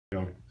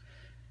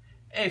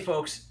Hey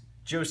folks,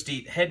 Joe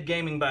Steet, head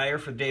gaming buyer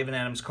for Dave and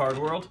Adam's Card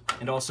World,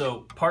 and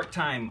also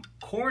part-time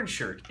corn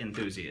shirt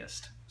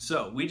enthusiast.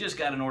 So we just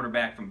got an order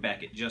back from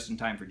Beckett just in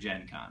time for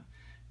Gen Con,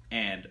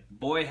 and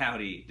boy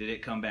howdy did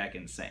it come back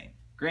insane.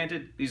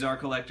 Granted, these are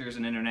collectors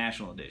and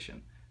international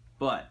edition,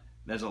 but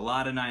there's a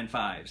lot of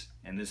 9.5s,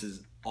 and this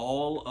is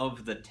all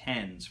of the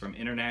 10s from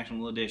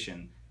international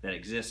edition that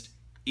exist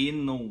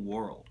in the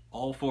world.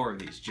 All 4 of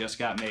these just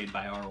got made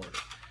by our order.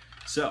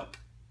 So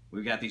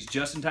we've got these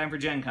just in time for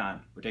Gen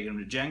Con. We're taking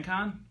them to Gen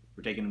Con,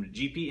 we're taking them to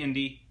GP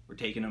Indy, we're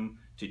taking them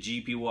to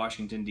GP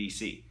Washington,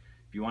 D.C.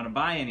 If you want to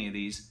buy any of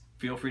these,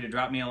 feel free to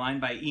drop me a line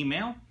by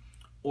email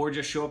or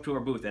just show up to our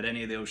booth at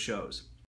any of those shows.